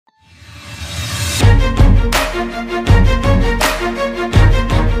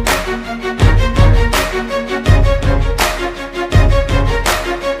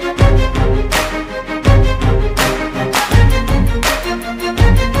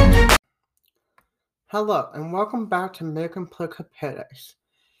Hello, and welcome back to American Political Paradise.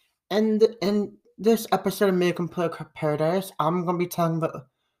 In this episode of American Political Paradise, I'm going to be talking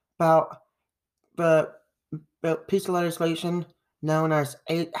about the piece of legislation known as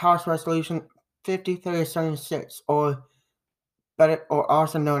House Resolution 5376, or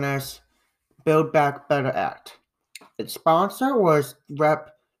also known as Build Back Better Act. Its sponsor was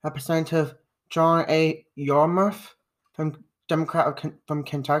Representative John A. Yarmouth from Democrat from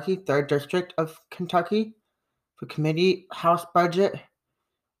Kentucky, 3rd District of Kentucky, for Committee House Budget.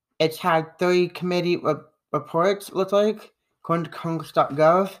 It's had 3 committee reports, it looks like, according to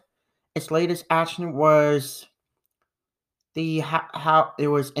Congress.gov. Its latest action was it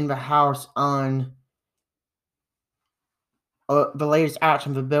was in the House on the latest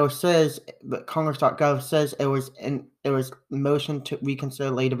action. The bill says that Congress.gov says it was motion to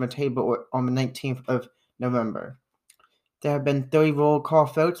reconsider laid on the table on the 19th of November. There have been 3 roll call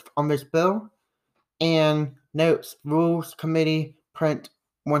votes on this bill, and notes Rules Committee Print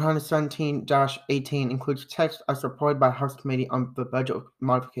 117-18 includes text as reported by House Committee on the budget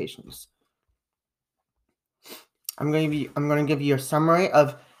modifications. I'm going to give you a summary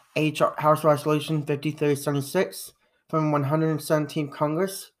of House Resolution 5376 from 117th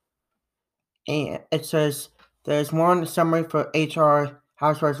Congress, and it says there's one summary for HR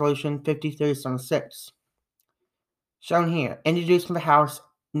House Resolution 5376. Shown here, introduced from the House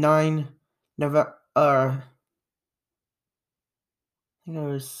 9 November. I think it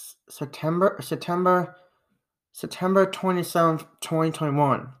was September 27th,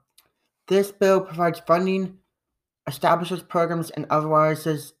 2021. This bill provides funding, establishes programs, and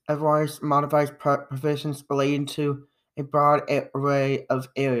otherwise modifies provisions relating to a broad array of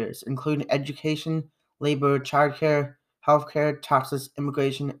areas, including education, labor, childcare, healthcare, taxes,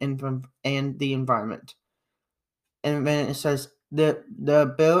 immigration, and the environment. And then it says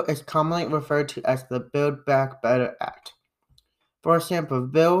the bill is commonly referred to as the Build Back Better Act. For example, the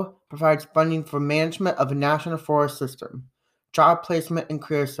bill provides funding for management of a national forest system, job placement and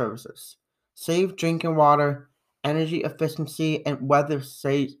career services, safe drinking water, energy efficiency, and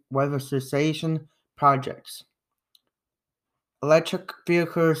weatherization projects, electric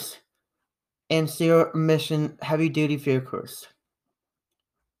vehicles, and zero-emission heavy-duty vehicles,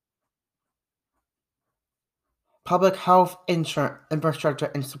 public health infrastructure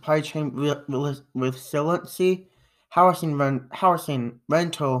and supply chain resiliency, housing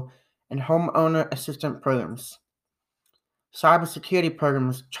rental, and homeowner assistance programs, cybersecurity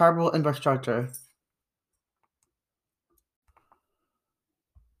programs, tribal infrastructure.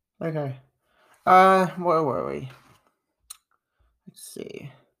 Okay. Where were we? Let's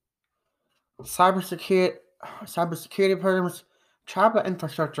see. Cybersecurity programs, tribal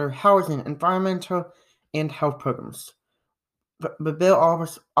infrastructure, housing, environmental, and health programs. The bill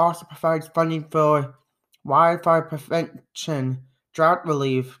also provides funding for wildfire prevention, drought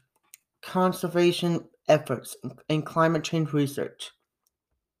relief, conservation efforts, and climate change research,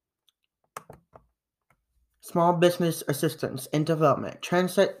 small business assistance and development,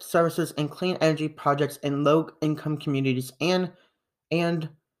 transit services, and clean energy projects in low-income communities, and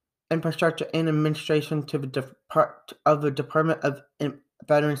infrastructure and administration to the Department of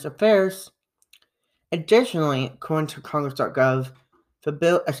Veterans Affairs. Additionally, according to Congress.gov, the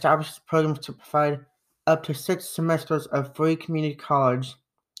bill establishes programs to provide up to 6 semesters of free community college,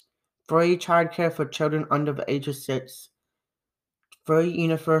 free childcare for children under the age of 6, free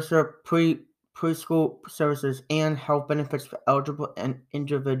universal preschool services, and health benefits for eligible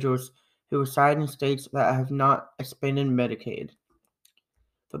individuals who reside in states that have not expanded Medicaid.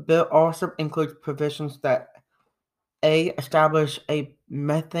 The bill also includes provisions that establish a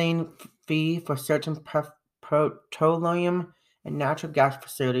methane fee for certain petroleum and natural gas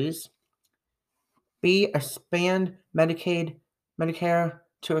facilities. B. Expand Medicare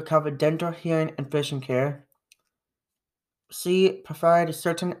to cover dental, hearing, and vision care. C. Provide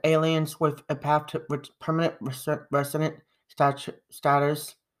certain aliens with a path to permanent resident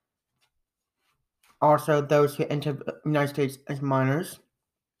status. Also, those who enter the United States as minors.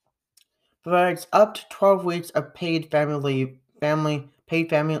 Provides up to 12 weeks of paid family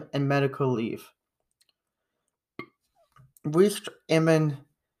and medical leave. Restructure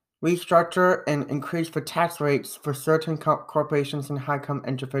and increase the tax rates for certain corporations and high-income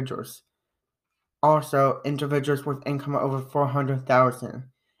individuals. Also, individuals with income over $400,000,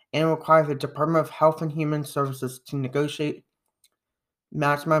 and require the Department of Health and Human Services to negotiate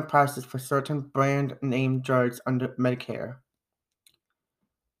maximum prices for certain brand name drugs under Medicare.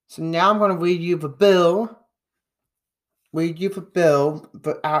 So now I'm going to read you the bill. The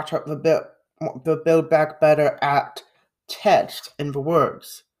Build Back Better Act text in the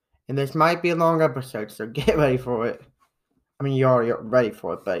words. And this might be a long episode, so get ready for it. I mean, you're already ready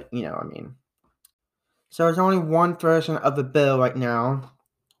for it, but So there's only one version of the bill right now.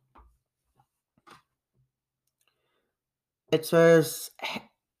 It says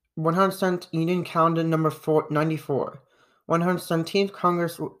 107th Union Calendar number 94. 117th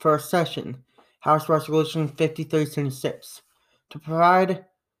Congress First Session, House Resolution 5376. To provide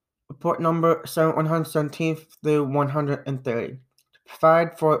report number 117 through 130. To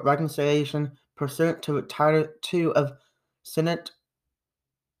provide for reconciliation pursuant to Title II of Senate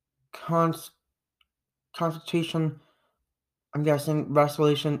Constitution, I'm guessing,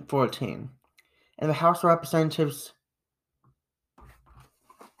 Resolution 14. And the House of Representatives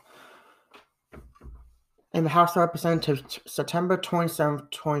September 27,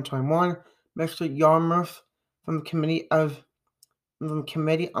 2021, Mr. Yarmouth from the Committee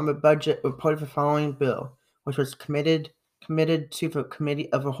on the Budget reported the following bill, which was committed to the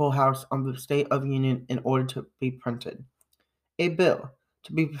Committee of the Whole House on the State of the Union in order to be printed. A bill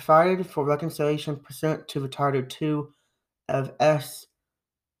to be provided for reconciliation pursuant to the Title II of S.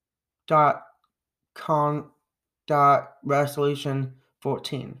 Resolution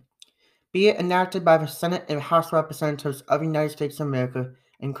 14. Be it enacted by the Senate and House of Representatives of the United States of America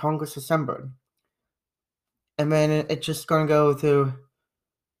and Congress assembled. And then it's just going to go through.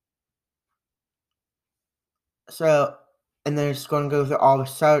 And then it's going to go through all the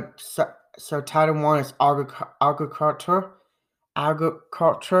so Title 1 is agriculture.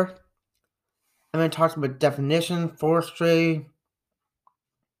 And then it talks about definition, forestry.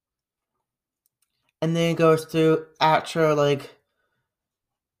 And then it goes through actual,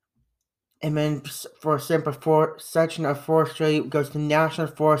 and then for a simple section of forestry, it goes to National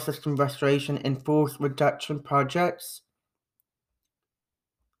Forest System Restoration and Forest Reduction Projects.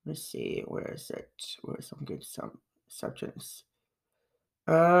 Let's see, where is it? Where are some good subjects?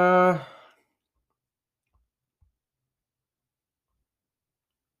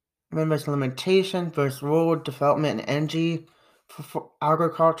 Then there's limitation versus rural development and energy for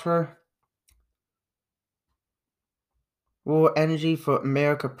agriculture. Rural energy for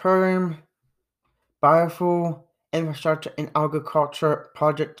America program. Biofuel infrastructure and agriculture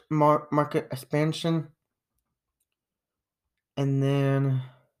project market expansion. And then,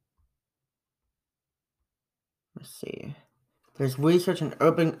 let's see. There's research in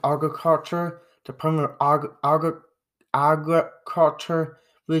urban agriculture, Department of Agriculture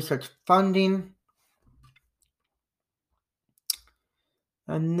research funding.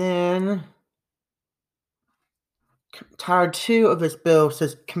 And then Title 2 of this bill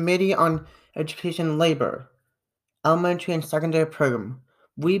says Committee on Education and Labor, Elementary and Secondary Program,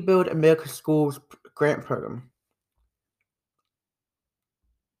 Rebuild America Schools Grant Program.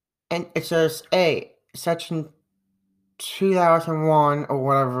 And it says A, Section 2001 or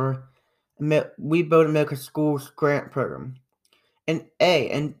whatever, Rebuild America Schools Grant Program. And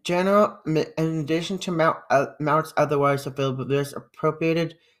A, in general, in addition to amounts otherwise available, this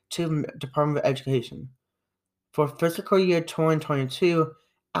appropriated to the Department of Education. For fiscal year 2022,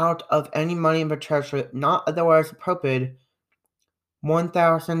 out of any money in the Treasury not otherwise appropriated,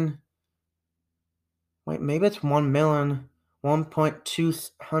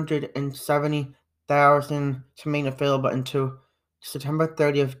 $1,270,000 to remain available until September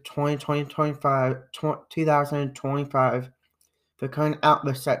 30th, 2025, the current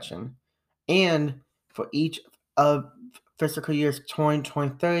outlet section, and for each of fiscal years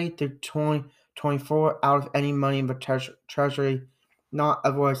 2023 through 2024 out of any money in the Treasury not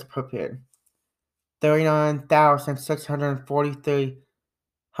otherwise appropriated.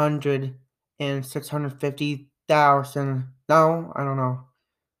 $39,643,650,000.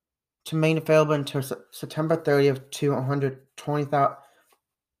 To remain available until September 30th,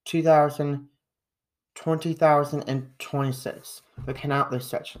 2026. The cannot list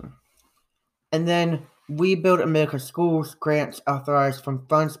section. And then Rebuild America Schools grants authorized from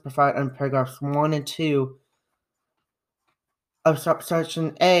funds provided under paragraphs 1 and 2 of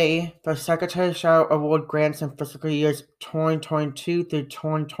subsection A. The Secretary shall award grants in fiscal years 2022 through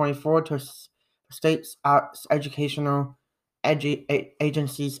 2024 to states' educational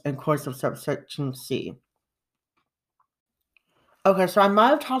agencies in course of subsection C. Okay, so I might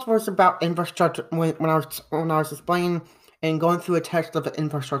have talked first about infrastructure when I was explaining and going through a text of the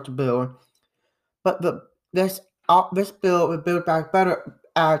infrastructure bill, but this bill would build back better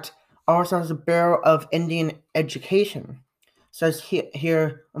at also has a Bureau of Indian Education. It says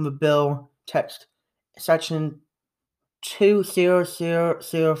here on the bill text, section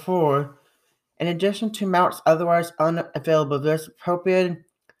 20004. In addition to amounts otherwise unavailable, there's appropriated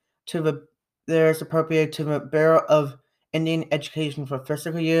to the Bureau of Indian Education for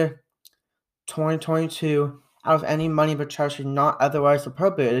fiscal year 2022 out of any money for treasury not otherwise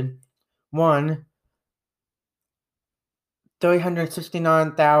appropriated. 1.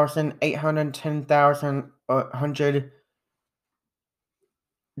 $369,810,100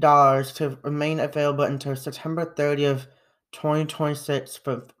 to remain available until September 30th, 2026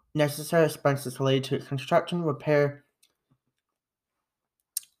 for necessary expenses related to construction, repair,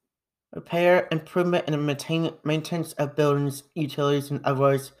 improvement, and maintenance of buildings, utilities, and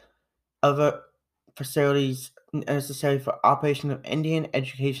other facilities necessary for operation of Indian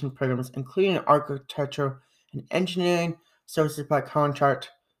education programs, including architecture and engineering services by contract,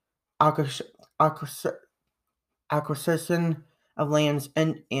 acquisition of lands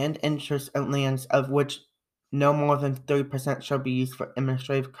and interest in lands of which no more than 30% shall be used for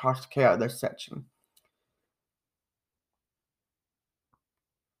administrative costs to carry out this section.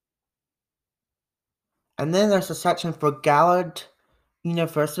 And then there's a section for Gallaudet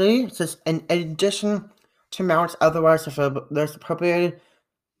University. It says, in addition to amounts otherwise available, there's appropriated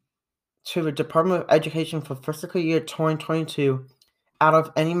to the Department of Education for fiscal year 2022 out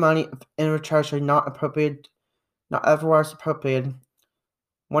of any money in the treasury not otherwise appropriated,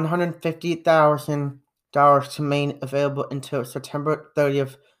 $150,000 to remain available until September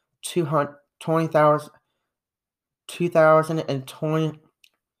 30th,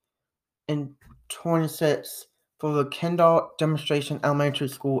 2026 for the Kendall Demonstration Elementary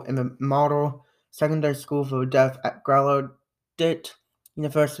School and the Model Secondary School for the Deaf at Gallaudet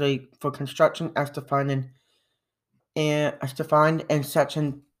University for construction as defined in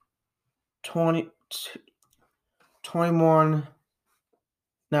section 21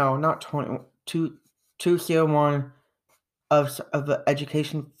 201 of the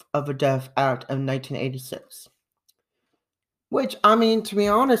Education of the Deaf Act of 1986. Which, I mean, to be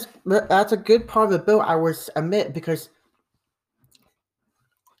honest, that's a good part of the bill, I would admit, because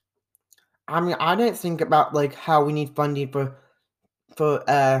I mean, I didn't think about like how we need funding for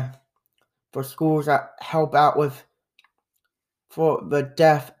schools that help out with for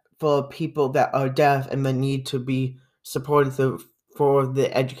people that are deaf and the need to be supported for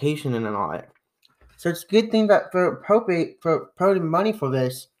the education and all that. So it's a good thing that for appropriating money for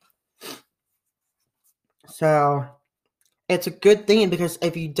this. So it's a good thing because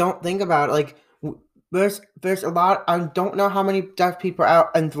if you don't think about it, like there's a lot. I don't know how many deaf people are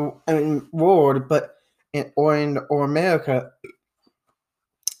out in the world, but in America,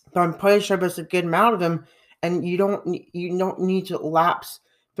 but I'm pretty sure there's a good amount of them, and you don't need to lapse.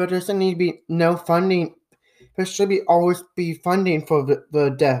 There doesn't need to be no funding. There should always be funding for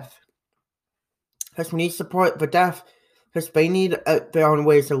the deaf. Because we need to support the deaf, because they need their own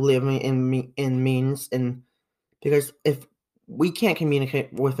ways of living in means, and because if we can't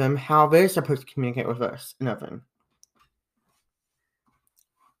communicate with them, how they're supposed to communicate with us? Nothing.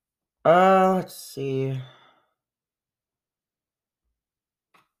 Let's see.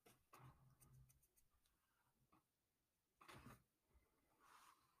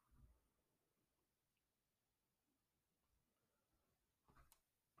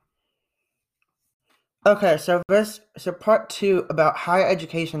 Okay, so part 2 about higher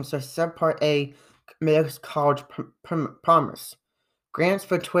education. So subpart A, America's College Promise, grants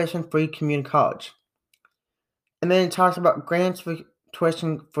for tuition-free community college, and then it talks about grants for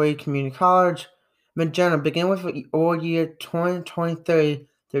tuition-free community college. Magenta, begin with all year 2023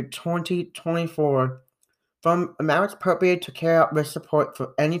 through 2024. From amounts appropriated to carry out this support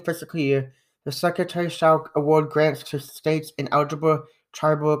for any fiscal year, the Secretary shall award grants to states and eligible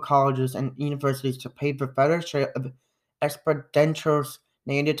tribal colleges and universities to pay the federal share of expenditures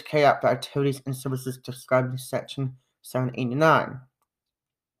needed to carry out the activities and services described in Section 789.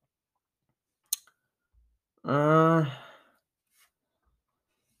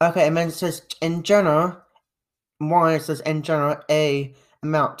 Okay, and then it says, in general, it says, in general, A,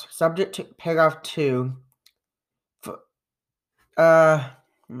 amount, subject to paragraph 2, let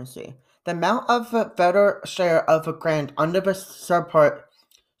me see. The amount of the federal share of a grant under the subpart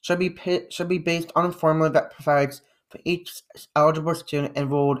should be based on a formula that provides for each eligible student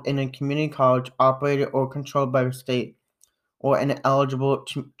enrolled in a community college operated or controlled by the state, or an eligible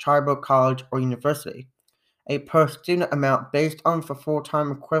tribal college or university, a per student amount based on the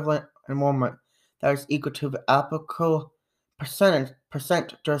full-time equivalent enrollment that is equal to the applicable percent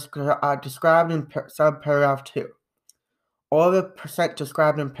described in subparagraph 2, or the percent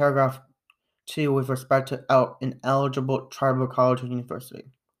described in paragraph 2 with respect to an eligible tribal college or university.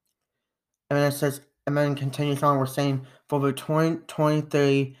 And then it says, and then continues on, we're saying for the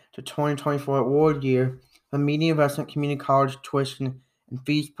 2023 to 2024 award year, the median investment community college tuition and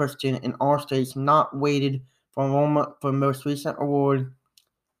fees per student in all states not weighted for enrollment for the most recent award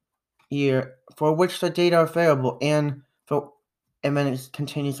year for which the data are available, and then it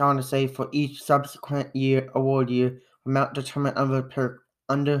continues on to say for each subsequent year award year, amount determined under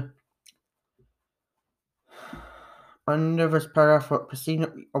this paragraph for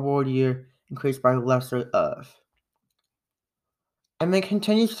preceding award year increased by the lesser of. And then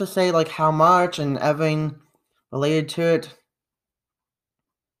continues to say like how much and everything related to it.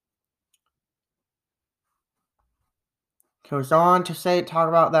 Goes on to talk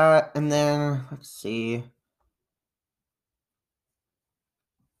about that, and then let's see.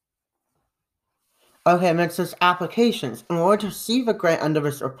 Okay, and it says applications. In order to receive a grant under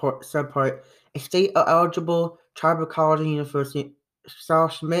this subpart, a state or eligible tribal college or university shall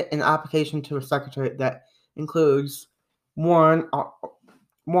submit an application to the secretary that includes one,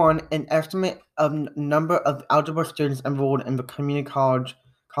 an estimate of number of eligible students enrolled in the community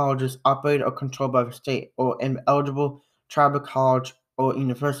colleges operated or controlled by the state, or an eligible tribal college or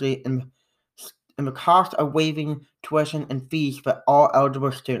university, and the cost of waiving tuition and fees for all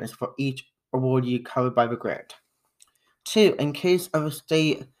eligible students for each awardee covered by the grant. 2. In case of a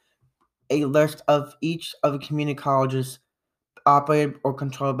state, a list of each of the community colleges operated or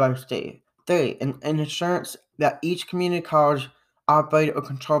controlled by the state. 3. An assurance that each community college operated or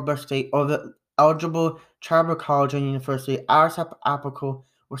controlled by the state or the eligible tribal college or university as applicable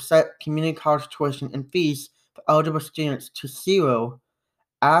will set community college tuition and fees for eligible students to zero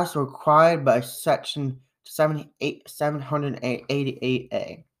as required by Section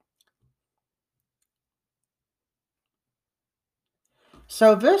 788A.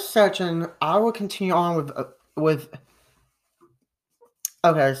 So this section, I will continue on with.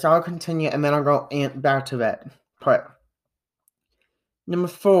 Okay, so I'll continue and then I'll go back to that part. Number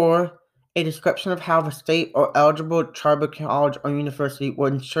 4, a description of how the state or eligible tribal college or university will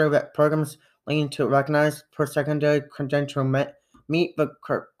ensure that programs leading to recognized post-secondary credential meet the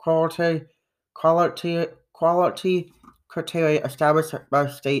quality criteria established by the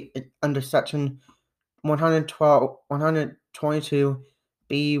state under Section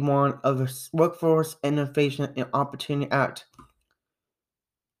 122B1 of the Workforce Innovation and Opportunity Act,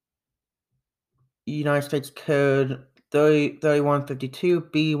 United States Code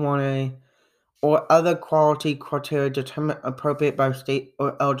 3152B1A, or other quality criteria determined appropriate by the state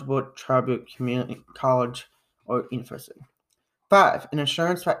or eligible tribal community college or university. 5. An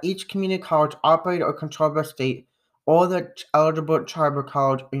assurance that each community college operated or controlled by the state or the eligible tribal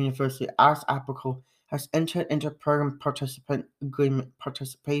college or university as applicable has entered into program participation agreement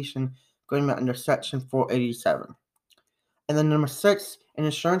under Section 487. And then number 6, an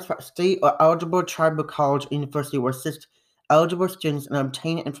assurance that state or eligible tribal college or university will assist eligible students in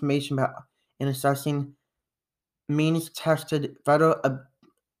obtaining information about and assessing means-tested federal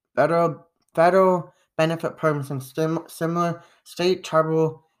benefit programs and similar state,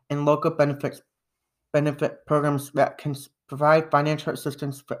 tribal, and local benefit programs that can provide financial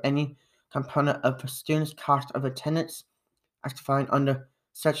assistance for any component of the student's cost of attendance as defined under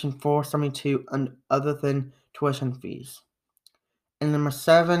Section 472 and other than tuition fees. And number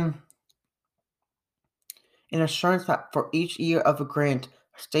 7, an assurance that for each year of a grant,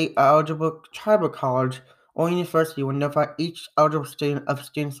 a state eligible tribal college or university will notify each eligible student of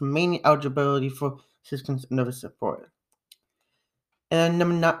students' remaining eligibility for assistance and other support. And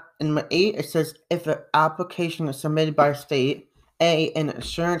number 8, it says if an application is submitted by a state, an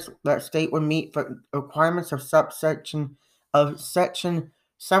assurance that state will meet the requirements of Section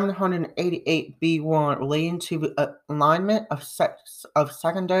 788B1 relating to the alignment of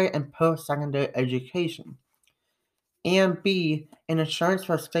secondary and post-secondary education. And B, an assurance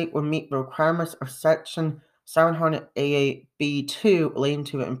that state will meet the requirements of Section 788B2 relating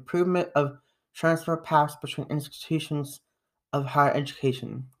to the improvement of transfer paths between institutions of higher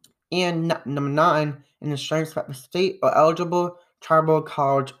education. And number 9, an assurance that the state or eligible tribal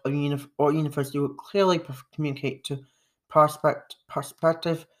college or university will clearly communicate to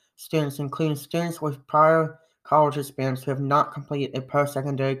prospective students, including students with prior college experience who have not completed a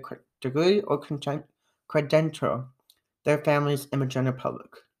post-secondary degree or credential, their families, and the general public.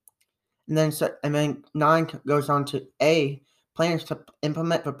 And then 9 goes on to A, plans to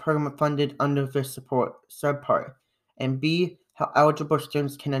implement the program funded under this support subpart, and B, how eligible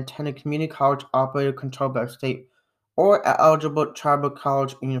students can attend a community college operated controlled by the state or an eligible tribal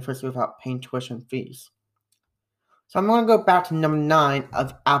college or university without paying tuition fees. So I'm going to go back to number 9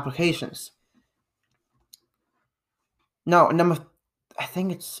 of applications. Number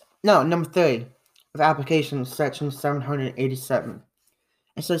 3 of applications, Section 787.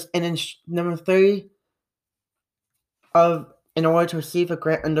 It says number 3 in order to receive a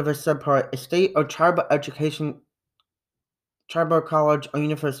grant under this subpart, a state or tribal education tribal college or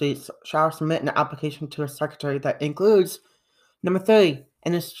university shall submit an application to the secretary that includes number 3,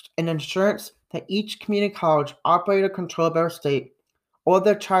 an assurance that each community college operated or controlled by the state or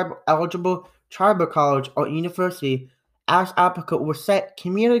the eligible tribal college or university as applicable will set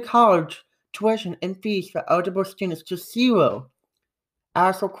community college tuition and fees for eligible students to 0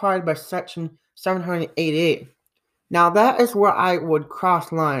 as required by Section 788. Now that is where I would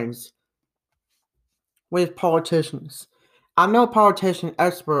cross lines with politicians. I'm no politician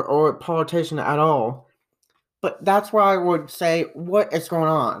expert or politician at all, but that's where I would say what is going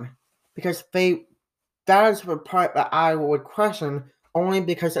on, because that is the part that I would question, only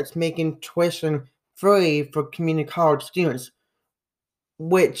because it's making tuition free for community college students,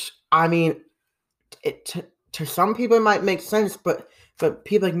 which, I mean, to some people it might make sense, but for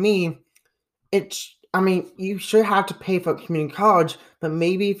people like me, you should have to pay for community college, but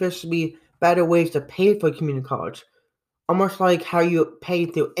maybe there should be better ways to pay for community college. Almost like how you pay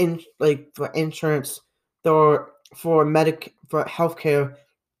through for insurance or for healthcare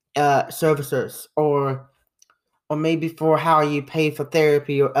services, or maybe for how you pay for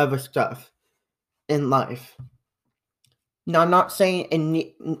therapy or other stuff in life. Now, I'm not saying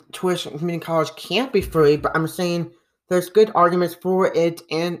tuition community college can't be free, but I'm saying there's good arguments for it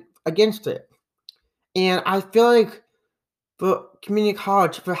and against it. And I feel like for community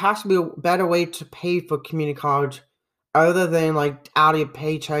college, there has to be a better way to pay for community college other than out of your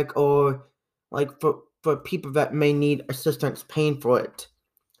paycheck, or for people that may need assistance paying for it.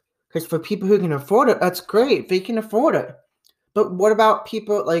 Because for people who can afford it, that's great. They can afford it. But what about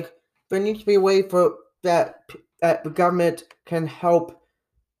people, there needs to be a way for that the government can help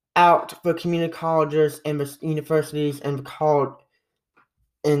out for community colleges and the universities and college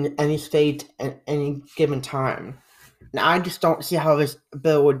in any state at any given time. And I just don't see how this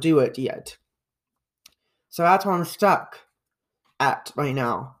bill would do it yet. So that's where I'm stuck at right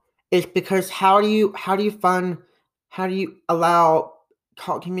now. It's because how do you allow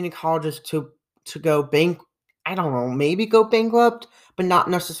community colleges to go maybe go bankrupt, but not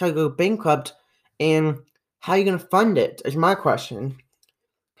necessarily go bankrupt, and how are you going to fund it is my question.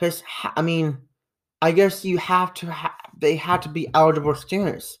 Because, I guess you have to they have to be eligible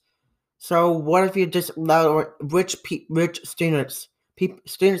students. So what if you just allow rich students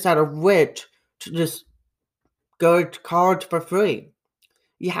that are rich to just go to college for free?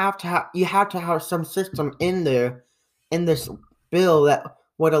 You have to have some system in there in this bill that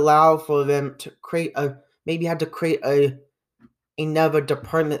would allow for them to create another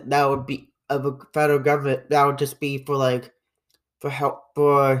department that would be of a federal government that would just be for help,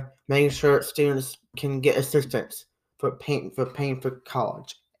 for making sure students can get assistance for paying for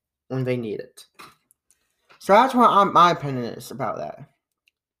college when they need it. So that's what my opinion is about that.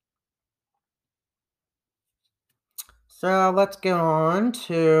 So let's get on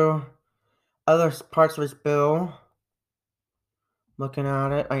to other parts of this bill. Looking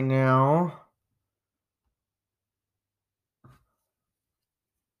at it right now.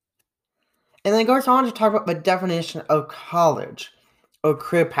 And then it goes on to talk about the definition of college or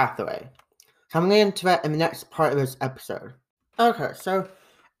career pathway. So I'm going to get into that in the next part of this episode. Okay, so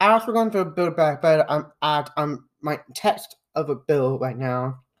as we're going through a bill back, but I'm at my text of a bill right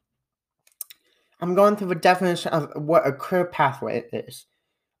now. I'm going through the definition of what a career pathway is.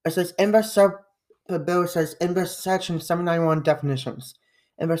 It says the bill says in the section 791 definitions.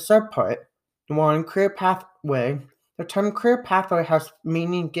 In the subpart 1, career pathway, the term career pathway has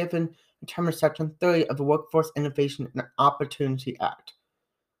meaning given in terms of Section 30 of the Workforce Innovation and Opportunity Act.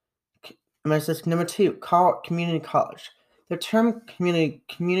 And it says number 2, community college. The term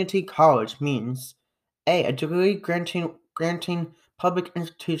community college means a degree granting public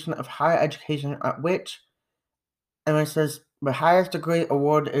institution of higher education at which, and it says the highest degree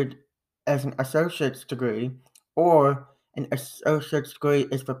awarded as an associate's degree, or an associate's degree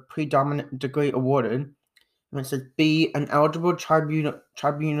is the predominant degree awarded. And it says B, an eligible tribal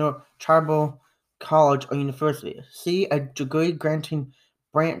college or university. C, a degree granting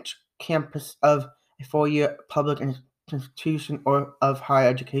branch campus of a 4-year public institution or of higher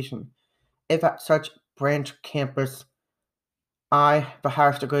education. If at such branch campus, I, the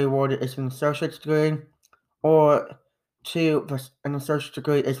highest degree awarded is an associate's degree, or 2, an associate's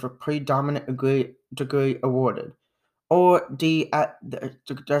degree is the predominant degree awarded, or D, at the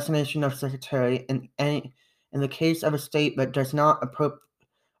designation of secretary in the case of a state that does not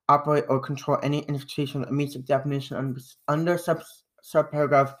operate or control any institution that meets the definition under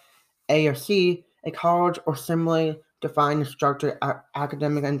subparagraph A or C, a college or similarly defined structured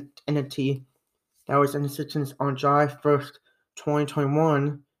academic entity that was in existence on July 1st,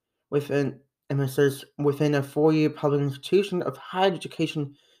 2021, with an emphasis within a 4-year public institution of higher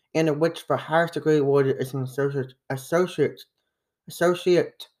education and in which the highest degree awarded is an associate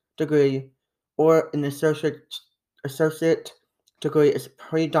degree or an associate degree is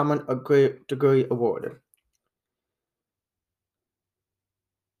predominant degree awarded.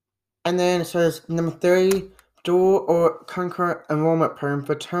 And then it says number 3, dual or concurrent enrollment program.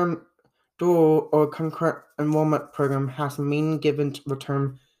 The term dual or concurrent enrollment program has a meaning given to the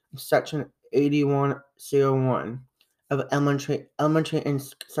term in Section 8101 of Elementary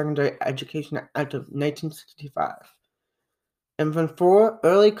and Secondary Education Act of 1965. And then 4,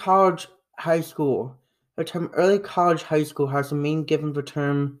 early college high school. The term early college high school has a meaning given the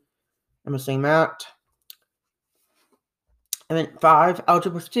term, I'm saying that. And then 5,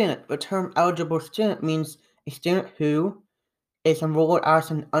 eligible student. The term eligible student means a student who is enrolled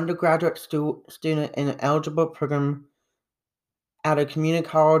as an undergraduate student in an eligible program at a community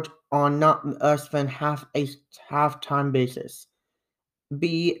college on not less than half-time basis.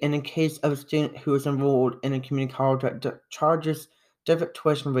 B, in the case of a student who is enrolled in a community college that charges different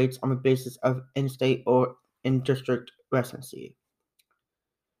tuition rates on the basis of in-state or in-district residency.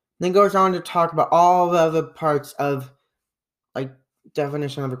 Then goes on to talk about all the other parts of like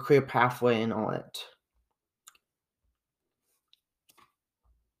definition of a career pathway and all it.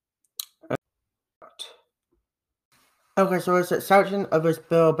 Okay, so it's a section of this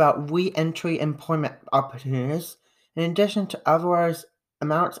bill about re-entry employment opportunities. In addition to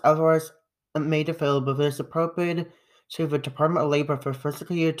amounts otherwise made available, it is appropriated to the Department of Labor for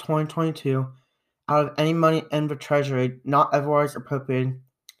fiscal year 2022 out of any money in the Treasury not otherwise appropriated,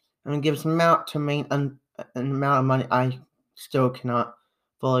 and gives an amount to main an amount of money I still cannot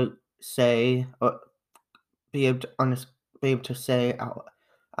fully say or be able to say out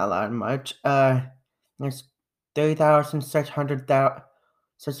loud much. It's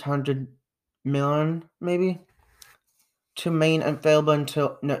 30,600 million maybe to remain available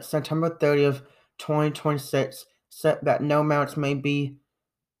until September 30th, 2026. Set that no amounts may be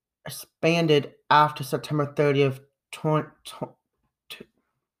expanded after September 30th,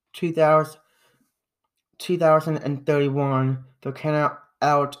 2031 to carry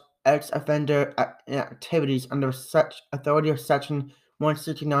out ex-offender activities under such authority of Section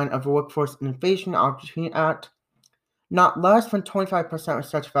 169 of the Workforce Innovation Opportunity Act. Not less than 25% of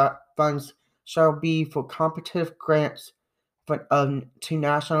such funds shall be for competitive grants to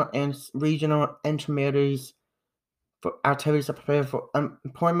national and regional intermediaries for activities that prepare for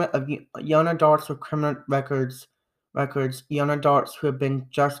employment of young adults with criminal records, young adults who have been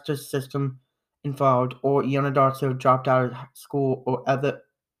justice system involved, or young adults who have dropped out of school or other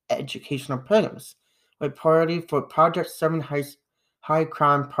educational programs, with priority for projects serving high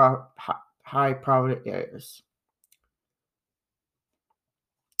crime, high poverty areas.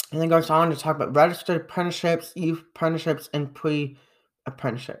 And then goes on to talk about registered apprenticeships, youth apprenticeships, and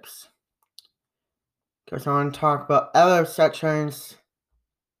pre-apprenticeships. Goes on to talk about other sections.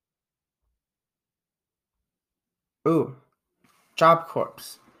 Job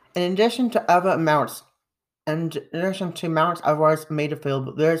Corps. In addition to amounts otherwise made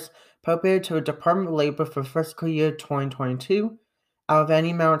available, there is appropriated to the Department of Labor for fiscal year 2022 out of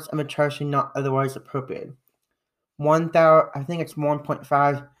any amounts of the Treasury not otherwise appropriated. I think it's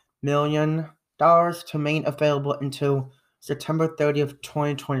 $1.5 million to remain available until September 30th,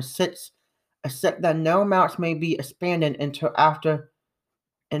 2026, except that no amounts may be expanded until after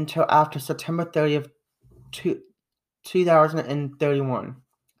September 30th,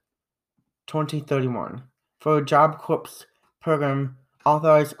 2031 for a Job Corps program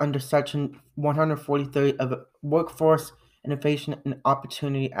authorized under Section 143 of the Workforce Innovation and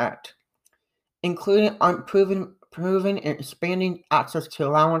Opportunity Act, including improving and expanding access to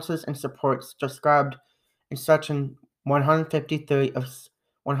allowances and supports described in Section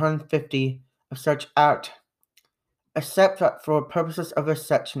 150 of such Act, except that for purposes of this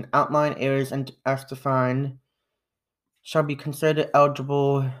section, outlined areas and as defined shall be considered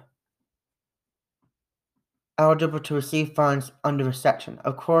eligible to receive funds under the section.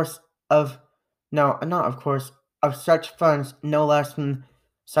 Of such funds, no less than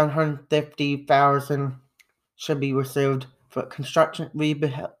 $750,000 should be reserved for construction,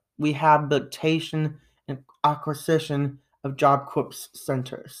 rehabilitation, and acquisition of Job Corps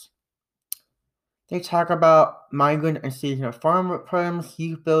centers. They talk about migrant and seasonal farmer programs,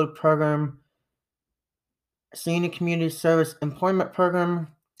 youth build program, senior community service employment program,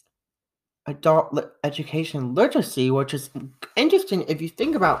 adult education literacy, which is interesting if you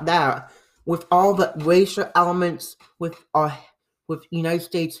think about that, with all the racial elements, with United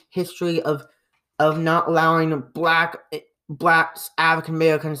States history of not allowing blacks, African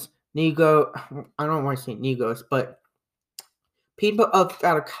Americans, I don't want to say Negroes, but people of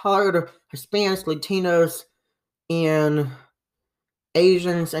that are colored, Hispanics, Latinos, and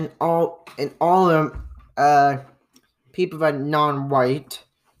Asians, and all of them, people that are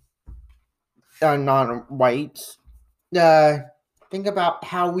non-whites. Think about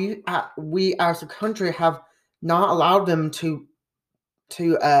how we as a country have not allowed them to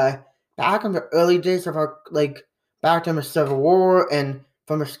back in the early days of our back in the Civil War and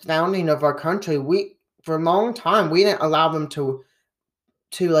from the founding of our country. We for a long time we didn't allow them to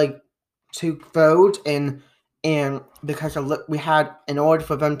vote, and because we had, in order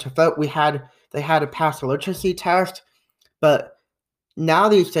for them to vote, they had to pass a literacy test. But now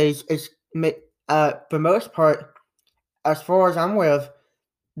these days, it's for the most part, as far as I'm aware of,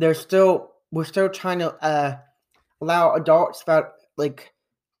 we're still trying to allow adults that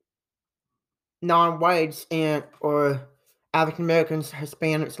non-whites or African Americans,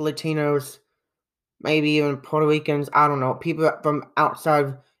 Hispanics, Latinos, maybe even Puerto Ricans, I don't know, people from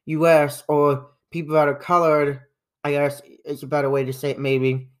outside U.S. or people that are colored, I guess is a better way to say it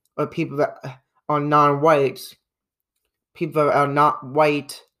maybe, or people that are non-whites, people that are not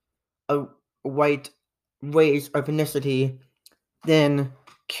white, a white race or ethnicity, then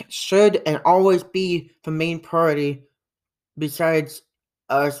should and always be the main priority. Besides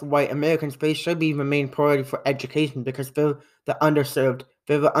us white Americans, they should be the main priority for education, because they're the underserved,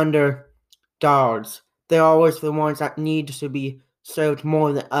 they're the underdogs. They're always the ones that need to be served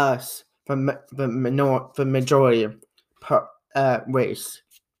more than us, the majority race.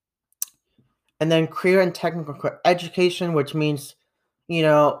 And then career and technical education, which means,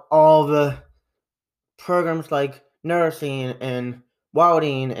 all the programs like nursing and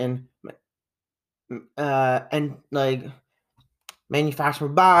welding and manufacturing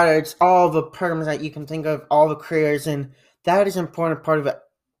robotics, all the programs that you can think of, all the careers, and that is an important part of it.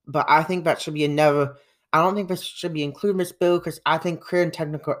 But I think that should be I don't think this should be included in this bill, because I think career and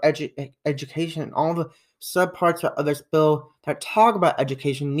technical education and all the subparts of this bill that talk about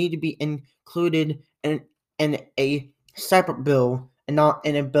education need to be included in a separate bill, and not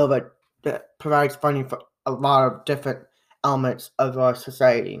in a bill that provides funding for a lot of different elements of our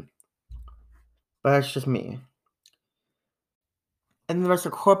society. But that's just me. And there's a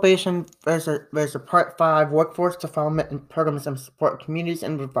corporation, there's a Part 5, Workforce Development and Programs and Support Communities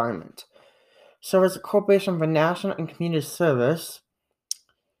and Environment. So there's a Corporation for National and Community Service,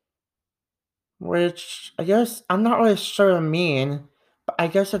 which I guess I'm not really sure what I mean, but I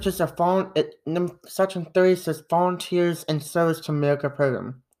guess it's just Section 30 says Volunteers and Service to America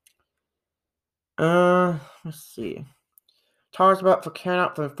program. Let's see. Talks about for carrying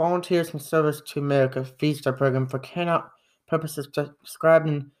out for Volunteers and Service to America visa program for carrying out purposes described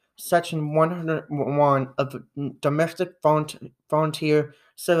in Section 101 of the Domestic Volunteer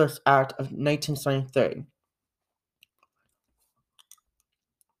Service Act of 1973.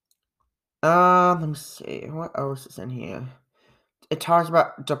 Let me see. What else is in here? It talks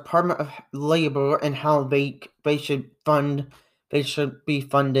about Department of Labor and how they should be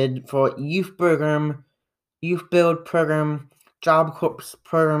funded for youth program, youth build program, job corps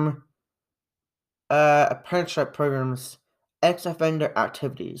program, apprenticeship programs, ex-offender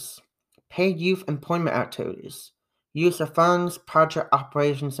activities, paid youth employment activities, use of funds, project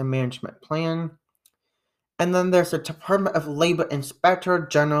operations and management plan. And then there's the Department of Labor Inspector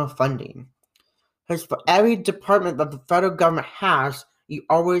General funding. Because for every department that the federal government has, you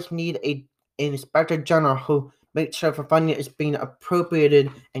always need an Inspector General who makes sure the funding is being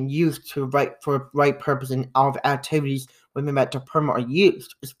appropriated and used for the right purpose, and all the activities within that department are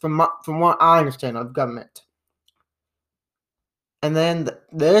used. It's from what I understand of government. And then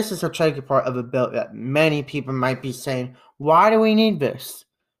this is a tricky part of the bill that many people might be saying, why do we need this?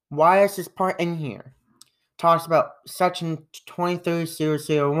 Why is this part in here? Talks about Section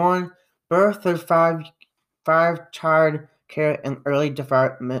 23001, birth through five child care and early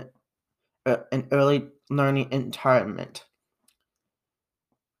development and early learning entitlement.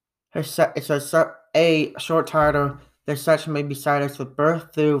 It's a short title. This section may be cited with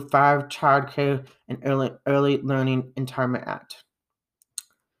Birth Through Child Care and Early Learning Entitlement Act.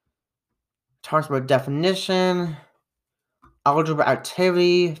 Talks about definition, eligible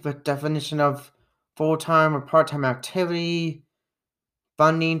activity, the definition of full-time or part-time activity,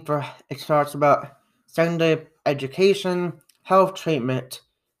 funding for, it talks about secondary education, health treatment,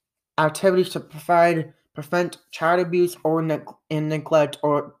 activities to prevent child abuse or neglect,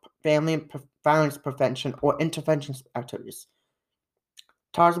 or family violence prevention or intervention activities.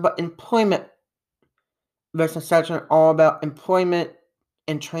 Talks about employment. There's a section all about employment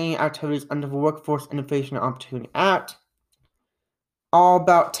and training activities under the Workforce Innovation and Opportunity Act. all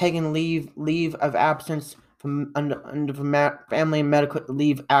about taking leave of absence from under the Family and Medical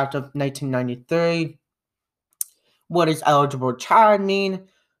Leave Act of 1993. What does eligible child mean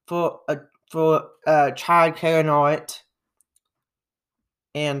for child care and all it,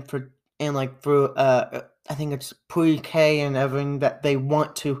 and for I think it's pre-K and everything that they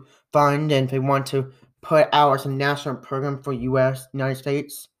want to fund, and they want to put out as a national program for United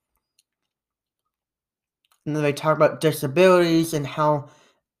States. And then they talk about disabilities and how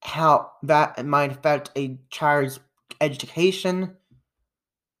that might affect a child's education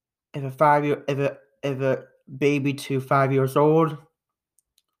if a baby to 5 years old,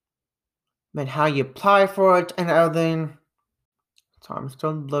 then how you apply for it and everything. So I'm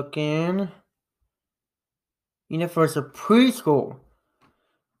still looking. For a preschool,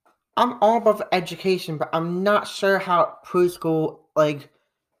 I'm all about education, but I'm not sure how preschool, it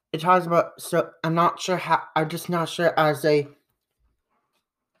talks about. So I'm not sure how. I'm just not sure as a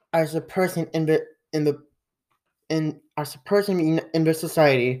person in as a person in the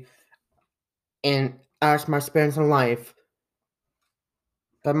society, and as my experience in life,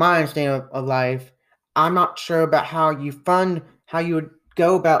 but my understanding of life, I'm not sure about how you would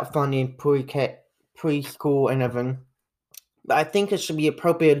go about funding preschool and everything. But I think it should be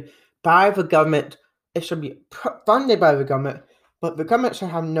appropriated by the government. It should be funded by the government, but the government should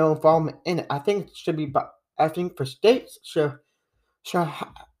have no involvement in it. I think it should be. I think the states should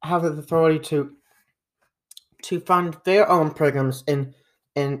have the authority to fund their own programs and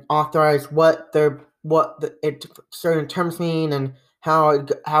authorize what certain terms mean, and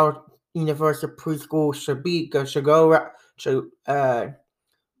how universal preschool should be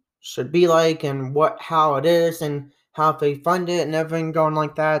like, and how it is, and how they fund it and everything going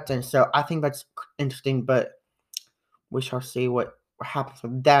like that. And so I think that's interesting, but we shall see what happens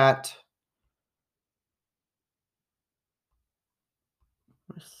with that.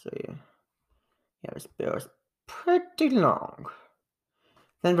 Let's see. Yeah, this bill is pretty long.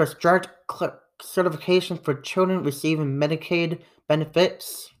 Then there's direct certification for children receiving Medicaid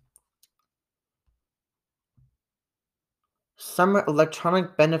benefits. Summer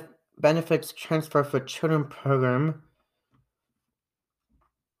electronic benefits transfer for children program.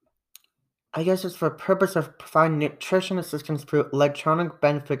 I guess it's for the purpose of providing nutrition assistance through electronic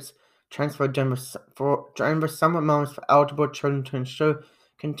benefits transfer during the summer months for eligible children to ensure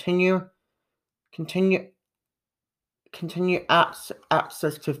continue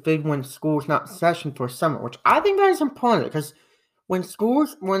access to food when school's not in session for summer, which I think that is important, because when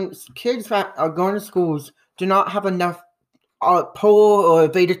kids that are going to schools do not have enough, poor, or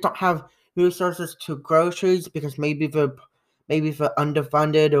they just don't have resources to groceries because maybe they're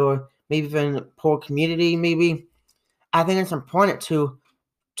underfunded, or maybe they're in a poor community. Maybe I think it's important to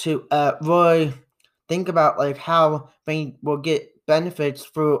really think about how they will get benefits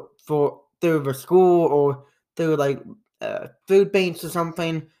through the school, or through food banks or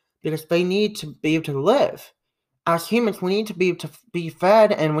something, because they need to be able to live. As humans, we need to be able to be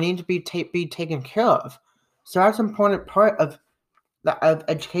fed, and we need to be taken care of. So that's an important part of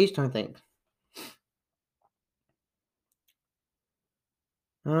education, I think.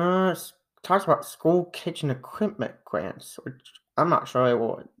 It talks about school kitchen equipment grants, which I'm not sure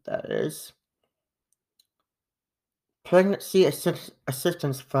what that is. Pregnancy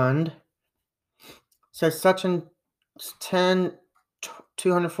Assistance Fund. Says Section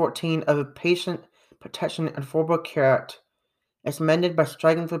 10-214 of the Patient Protection and Affordable Care Act is amended by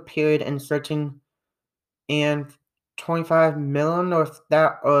striking the period, inserting and 25 million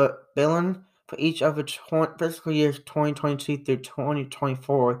billion for each of the fiscal years 2022 through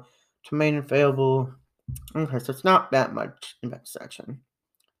 2024 to remain available. Okay, so it's not that much in that section.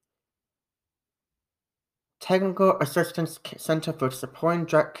 Technical Assistance Center for Supporting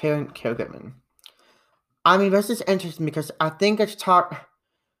Direct Care and Caregiving. I mean, this is interesting because I think it's talking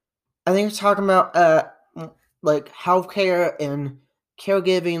about healthcare and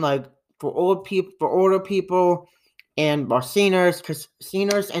caregiving, for older people, and for seniors, because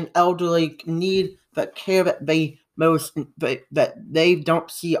seniors and elderly need the care that they don't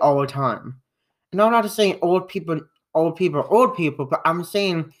see all the time. And I'm not just saying old people, but I'm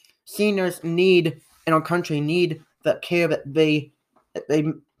saying seniors in our country need the care that they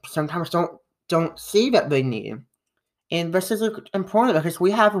sometimes don't see that they need. And this is important because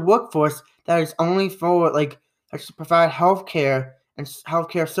we have a workforce that is only for to provide healthcare and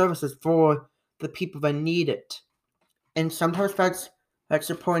healthcare services for the people that need it. And sometimes that's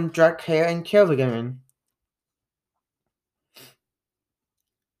supporting direct care and caregiving.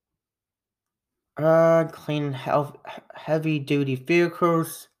 Clean heavy duty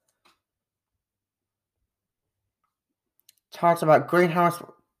vehicles. talks about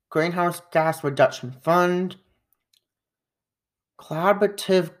greenhouse gas reduction fund,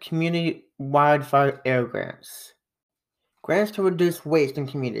 collaborative community wildfire air grants, grants to reduce waste in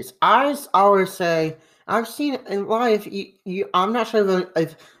communities. I always say, I've seen it in life. I'm not sure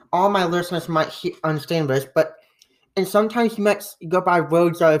if all my listeners might understand this, but and sometimes you might go by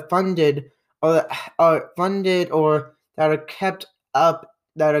roads that are funded or that are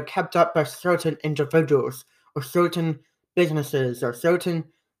kept up by certain individuals or certain businesses or certain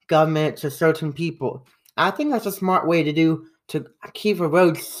governments or certain people. I think that's a smart way to keep a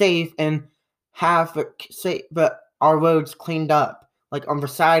road safe and have our roads cleaned up, like on the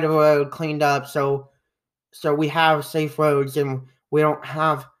side of the road cleaned up, so we have safe roads and we don't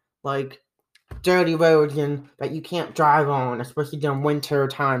have like dirty roads and that you can't drive on, especially during winter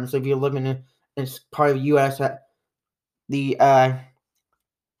times. If you live in part of the U.S. that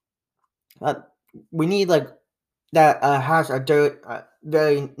we need like that has a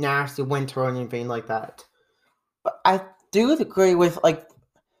very nasty winter or anything like that. But I do agree with like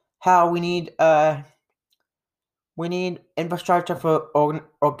how we need infrastructure for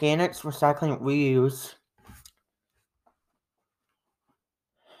organics, recycling, reuse,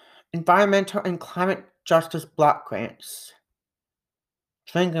 environmental and climate justice block grants,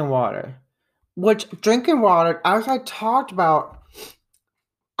 drinking water. Which drinking water, as I talked about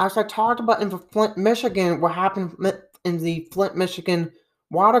in the Flint, Michigan, what happened in the Flint, Michigan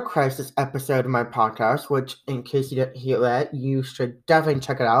water crisis episode of my podcast, which, in case you didn't hear that, you should definitely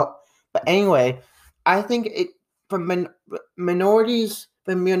check it out. But anyway, I think for minority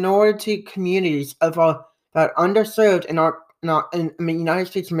communities that are underserved in the United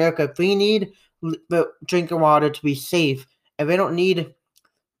States of America, they need the drinking water to be safe, and they need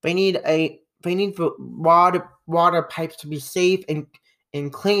the water pipes to be safe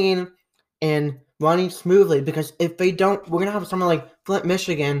and clean and running smoothly, because if they don't, we're gonna have something like Flint,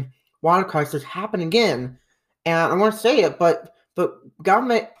 Michigan water crisis happen again. And I want to say it, but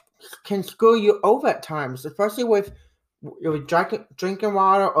government can screw you over at times, especially with drinking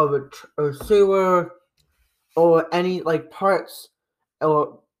water or sewer or any like parks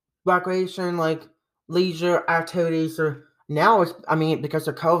or recreation like leisure activities. Or now it's, because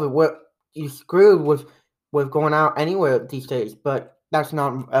of COVID, you screwed with going out anywhere these days, but that's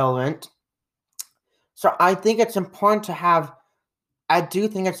not relevant. So I do think it's important to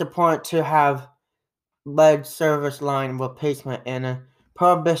have lead service line replacement and a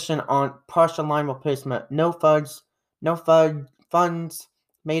prohibition on partial line replacement. No funds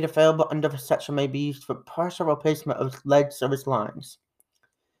made available under the section may be used for partial replacement of lead service lines.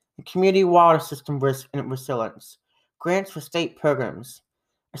 Community water system risk and resilience. Grants for state programs.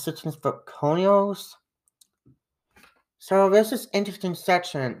 Assistance for colonials. So this is interesting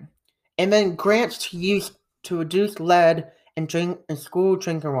section. And then grants to reduce lead and school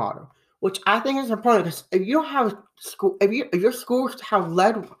drinking water, which I think is important, because if you don't have if your schools have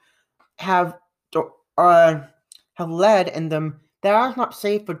lead in them, that is not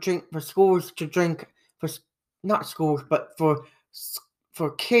safe for schools to drink, for not schools, but for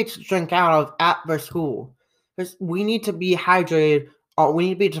kids to drink out of at their school. Because we need to be hydrated, or we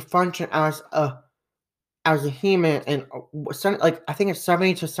need to be able to function as a human, and I think it's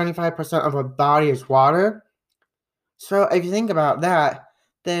 70 to 75% of our body is water. So if you think about that,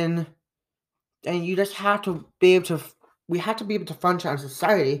 then you just have to be able to. We have to be able to function as a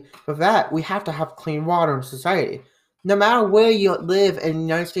society. For that, we have to have clean water in society. No matter where you live in the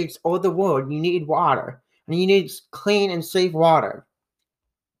United States or the world, you need water, and you need clean and safe water.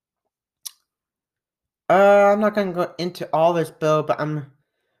 I'm not going to go into all this bill, but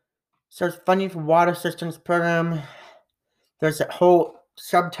so it's funding for water systems program. There's a whole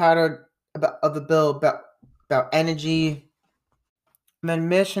subtitle of the bill about energy, and then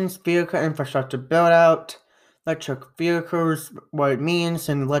emissions, vehicle infrastructure build out, electric vehicles, what it means,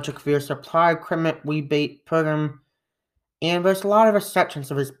 and electric vehicle supply equipment rebate program. And there's a lot of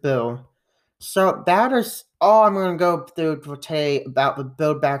sections of this bill. So that is all I'm going to go through for today about the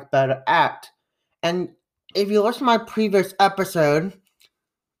Build Back Better Act. And if you listen to my previous episode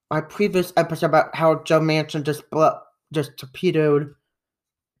about how Joe Manchin just torpedoed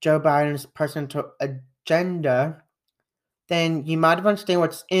Joe Biden's presidential agenda, then you might have understand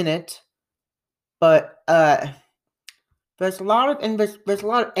what's in it. But there's a lot of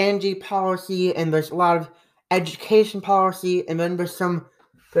energy policy, and there's a lot of education policy, and then there's some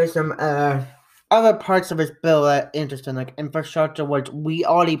other parts of this bill that are interesting, like infrastructure, which we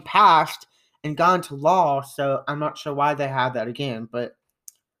already passed and got into law. So I'm not sure why they have that again, but.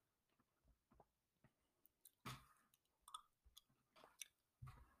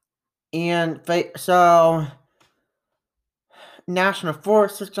 And so national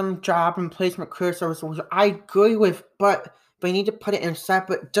forest system, job and placement career service, which I agree with, but they need to put it in a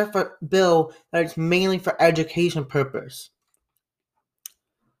separate, different bill that is mainly for education purpose.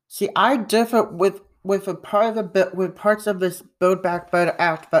 See, I differ with a part of the bill, with parts of this Build Back Better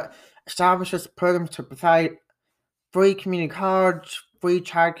Act that establishes programs to provide free community college, free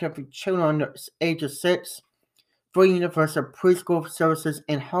childcare for children under the age of 6, free universal preschool services,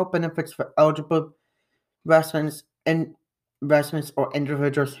 and health benefits for eligible residents or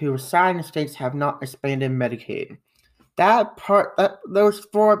individuals who reside in states have not expanded Medicaid. Those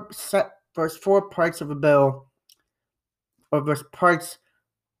four parts of the bill, or those parts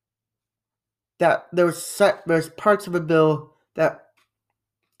of the bill that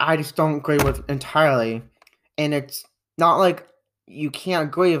I just don't agree with entirely. And it's not like you can't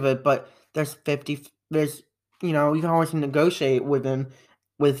agree with it, but there's you can always negotiate with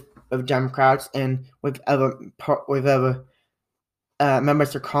Democrats and with other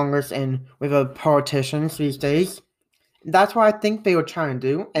members of Congress and with other politicians these days. That's what I think they were trying to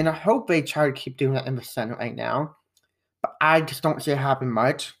do, and I hope they try to keep doing that in the Senate right now. But I just don't see it happen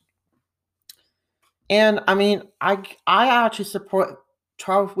much. And I mean, I actually support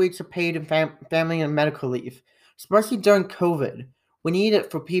 12 weeks of paid and family and medical leave, especially during COVID. We need it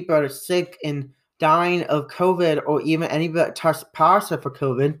for people that are sick and dying of COVID, or even anybody that tests positive for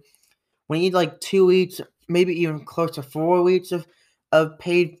COVID. We need like 2 weeks, maybe even close to 4 weeks of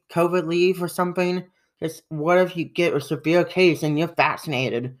paid COVID leave or something. Because what if you get a severe case and you're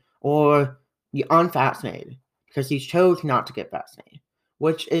vaccinated or you're unvaccinated because you chose not to get vaccinated?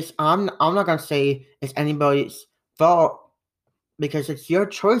 Which is, I'm not gonna say it's anybody's fault, because it's your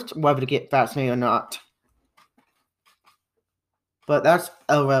choice whether to get vaccinated or not. But that's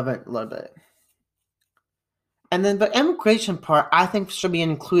irrelevant a little bit. And then the immigration part, I think, should be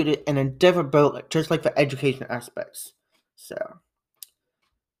included in a different bill, just like the education aspects. So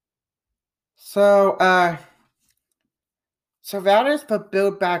that is the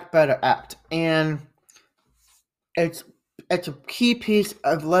Build Back Better Act, and it's a key piece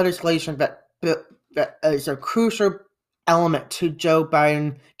of legislation that is a crucial element to Joe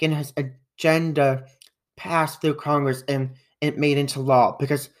Biden getting his agenda passed through Congress and made into law.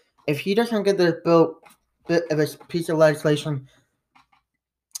 Because if he doesn't get this piece of legislation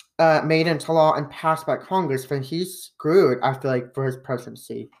made into law and passed by Congress, then he's screwed, I feel like, for his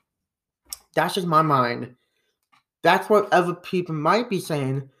presidency. That's just my mind. That's what other people might be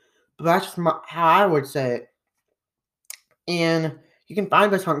saying, but that's just how I would say it. And you can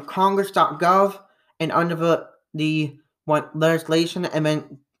find this on congress.gov and under the legislation, and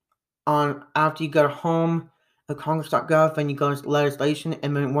then after you go to home of congress.gov, and you go to legislation,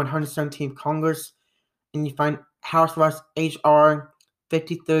 and then 117th Congress, and you find House Arrest HR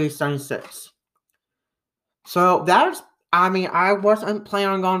 5376. So that's, I mean, I wasn't planning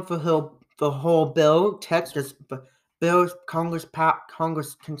on going for the whole bill text. The bills Congress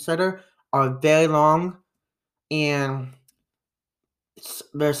consider are very long, and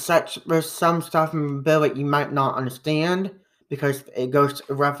there's some stuff in the bill that you might not understand, because it goes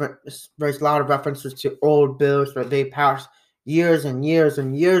to there's a lot of references to old bills that they passed years and years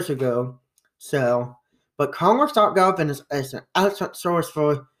and years ago. So, but Congress.gov is an excellent source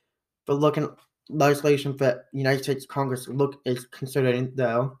for looking legislation that United States Congress is considering,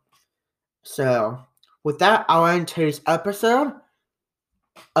 though. So, with that, I'll end today's episode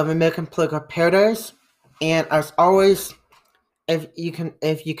of American Political Paradise. And as always, if you can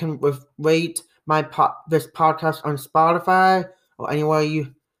rate this podcast on Spotify or anywhere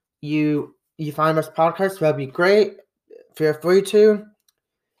you find this podcast, that'd be great. Feel free to.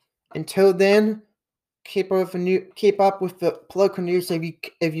 Until then, keep up with the political news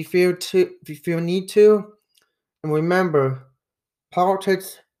if you feel need to, and remember,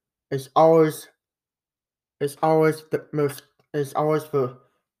 politics is always the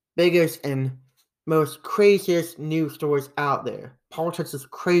biggest and most craziest news stories out there. Politics is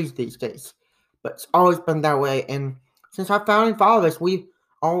crazy these days, but it's always been that way. And since our founding fathers,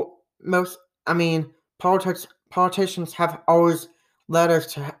 politicians have always led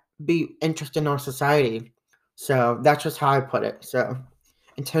us to be interested in our society. So that's just how I put it. So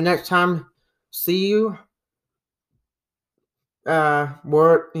until next time, see you.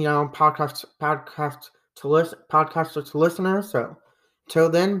 Podcast to listeners. So till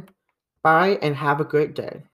then, bye and have a great day.